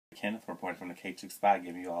Kenneth, reporting from the KTookes spot,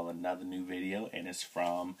 giving you all another new video, and it's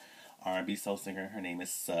from R&B soul singer. Her name is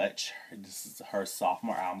SuCh. This is her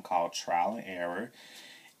sophomore album called Trial and Error.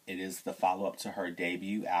 It is the follow-up to her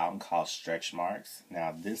debut album called Stretch Marks.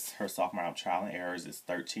 Now, her sophomore album, Trial and Error, is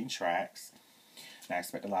 13 tracks. And I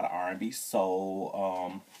expect a lot of R&B soul,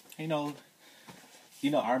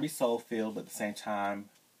 R&B soul feel, but at the same time,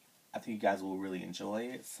 I think you guys will really enjoy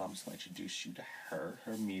it. So I'm just going to introduce you to her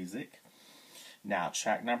music. Now,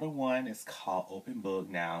 track number 1 is called Open Book.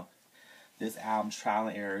 Now, this album, Trial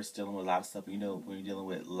and Error, is dealing with a lot of stuff. You know, when you're dealing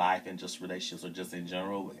with life and just relationships or just in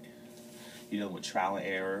general, you're dealing with trial and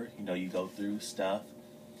error. You know, you go through stuff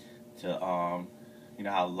to, you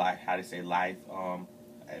know how they say life,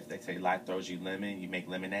 if they say life throws you lemon, you make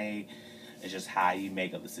lemonade. It's just how you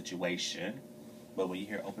make of the situation. But when you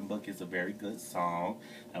hear Open Book, it's a very good song.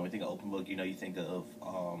 And when you think of Open Book, you know, you think of,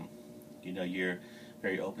 you're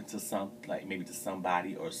very open to maybe to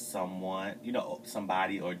somebody or someone,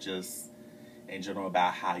 somebody or just in general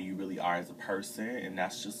about how you really are as a person. And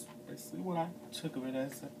that's just basically what I took of it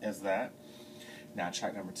as that. Now,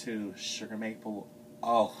 track number 2, Sugar Maple.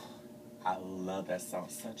 Oh, I love that song.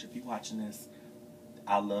 SuCh, if you're watching this,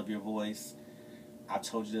 I love your voice. I've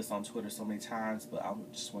told you this on Twitter so many times, but I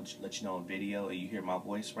just want to let you know in video, and you hear my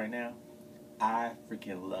voice right now, I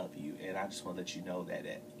freaking love you, and I just want to let you know that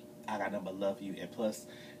I got nothing but love for you, and plus,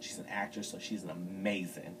 she's an actress, so she's an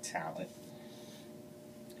amazing talent.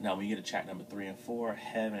 Now, when you get to track number 3 and 4,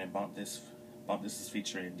 Heaven and Bump This is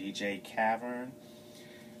featuring DJ Cavern.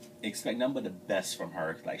 Expect nothing but the best from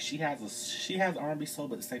her. Like, she has R&B soul,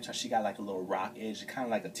 but at the same time, she got like a little rock edge, kind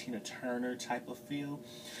of like a Tina Turner type of feel,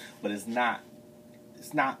 but it's not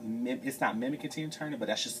mimicking Tina Turner, but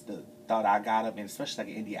that's just the thought I got of it, especially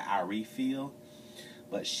like an India.Arie feel.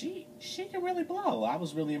 But she can really blow. I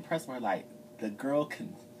was really impressed with her. Like, the girl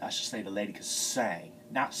can, I should say the lady can sing.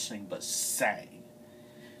 Not sing, but sing.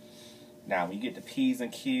 Now, when you get the P's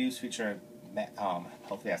and Q's featuring,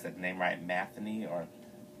 hopefully I said the name right, Mathenee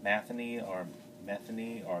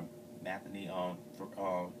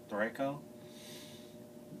Treco.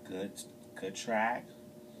 Good track.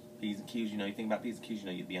 P's and Q's, you think about P's and Q's,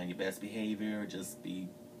 you'd be on your best behavior, just be,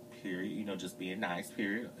 period, just being nice,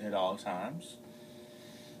 period, at all times.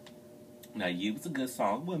 Now, You was a good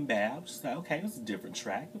song. It wasn't bad. I was just like, okay, it was a different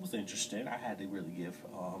track. It was interesting. I had to really give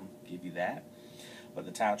you that. But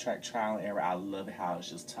the title track, Trial and Error, I love it how it's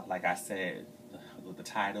just, like I said, the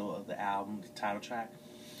title of the album, the title track,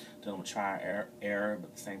 dealing with trial and error,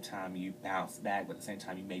 but at the same time you bounce back, but at the same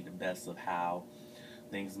time you make the best of how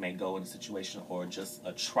things may go in a situation, or just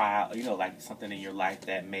a trial, like something in your life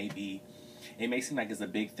that it may seem like it's a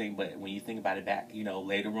big thing, but when you think about it back,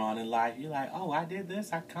 later on in life, you're like, oh, I did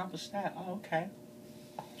this, I accomplished that, oh, okay.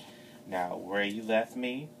 Now, Where You Left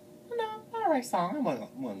Me, alright song, I'm not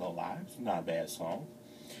gonna lie, it's not a bad song.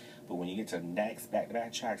 But when you get to the next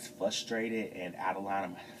back-to-back tracks, Frustrated and Out of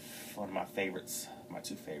Line, one of my favorites, my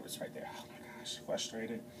 2 favorites right there. Oh my gosh,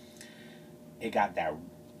 Frustrated. It got that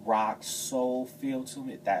rock soul feel to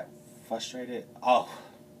it, that Frustrated. Oh,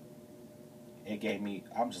 it gave me,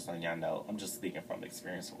 I'm just letting y'all know, I'm just speaking from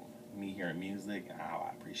experience of me hearing music and how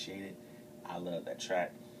I appreciate it. I love that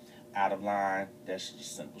track. Out of Line, that's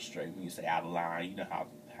just simple, straight. When you say out of line, you know how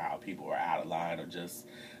people are out of line, or just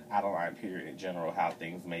out of line, period, in general, how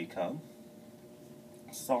things may come.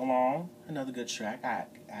 So Long, another good track, I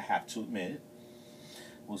have to admit,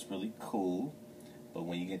 was really cool. But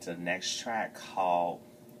when you get to the next track called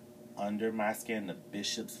Under My Skin, the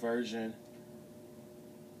Bishop's version,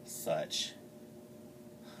 SuCh,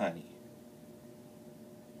 honey,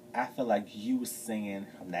 I feel like you were singing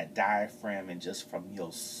from that diaphragm and just from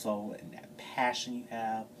your soul and that passion you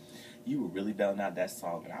have. You were really belting out that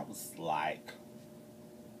song, and I was like,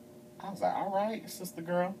 all right, sister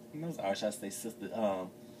girl. Or should I say soul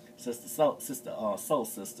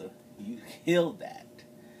sister. You killed that.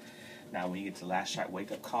 Now, when you get to the last track,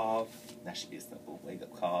 Wake Up Call, that should be a simple wake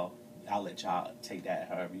up call. I'll let y'all take that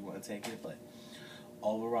however you want to take it, but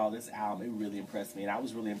overall, this album, it really impressed me, and I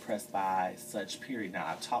was really impressed by SuCh, period. Now,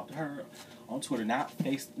 I talked to her on Twitter, not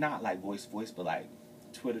like voice, but like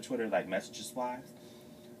Twitter, like messages-wise.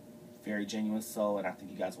 Very genuine soul, and I think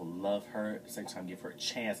you guys will love her. At the same time, give her a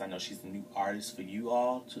chance. I know she's a new artist for you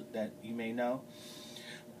all that you may know.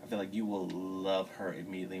 I feel like you will love her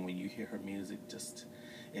immediately when you hear her music. Just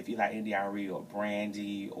if you like India.Arie or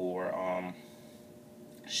Brandy or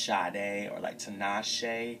Sade or like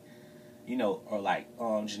Tinashe, or like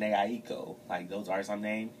Janae Aiko, like those artists I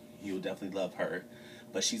named, you'll definitely love her.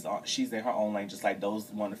 But she's in her own lane, just like those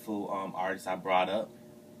wonderful artists I brought up.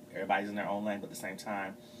 Everybody's in their own lane, but at the same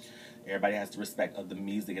time, Everybody has the respect of the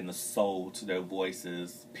music and the soul to their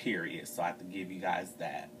voices, period. So I have to give you guys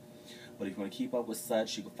that. But if you want to keep up with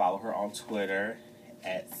SuCh, you can follow her on Twitter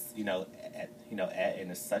at and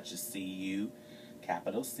it's SuCh is CU,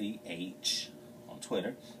 capital CH on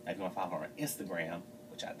Twitter. Now if you want to follow her on Instagram,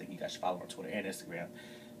 which I think you guys should follow her on Twitter and Instagram.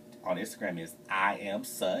 On Instagram is I am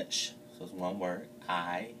SuCh, so it's one word,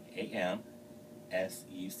 IAMSUCH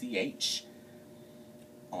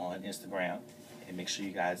on Instagram. And make sure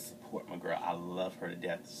you guys support my girl. I love her to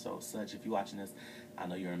death. So SuCh, if you're watching this, I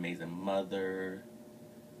know you're an amazing mother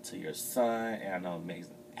to your son, and I know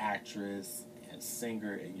amazing actress and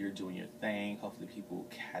singer, and you're doing your thing. Hopefully people will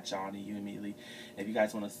catch on to you immediately. And if you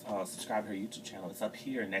guys want to subscribe to her YouTube channel, it's up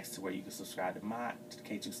here next to where you can subscribe to the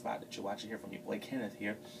KTookes spot that you're watching here from your boy Kenneth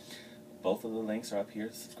here. Both of the links are up here.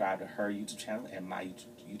 Subscribe to her YouTube channel and my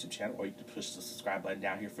YouTube channel, or you can push the subscribe button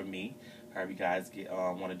down here for me. However you guys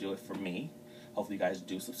want to do it for me. Hopefully you guys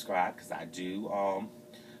do subscribe, because I do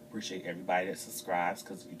appreciate everybody that subscribes,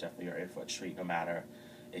 because you definitely are in for a treat. No matter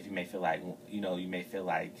if you may feel like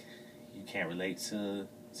you can't relate to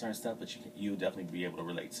certain stuff, but you'll definitely be able to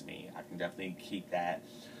relate to me. I can definitely keep that,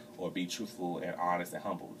 or be truthful and honest and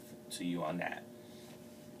humble to you on that.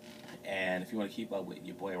 And if you want to keep up with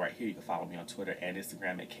your boy right here, you can follow me on Twitter and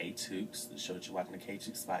Instagram at KTookes. The show that you're watching, the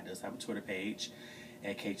KTookes spot, does have a Twitter page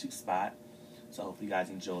at KTookes spot. So hopefully you guys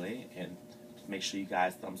enjoy it, and make sure you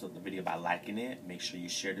guys thumbs up the video by liking it. Make sure you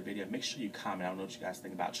share the video. Make sure you comment. I don't know what you guys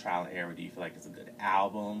think about Trial and Error. Do you feel like it's a good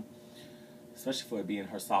album? Especially for it being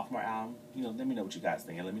her sophomore album. Let me know what you guys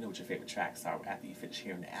think, and let me know what your favorite tracks are after you finish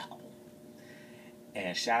hearing the album.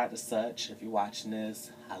 And shout out to SuCh if you're watching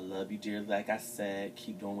this. I love you dearly. Like I said,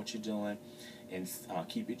 keep doing what you're doing, and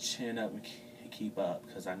keep your chin up and keep up,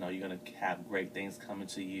 because I know you're going to have great things coming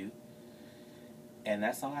to you. And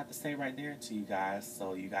that's all I have to say right there to you guys.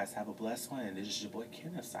 So you guys have a blessed one. And this is your boy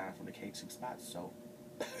Kenneth signing from the KTookes spot. So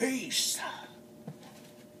peace.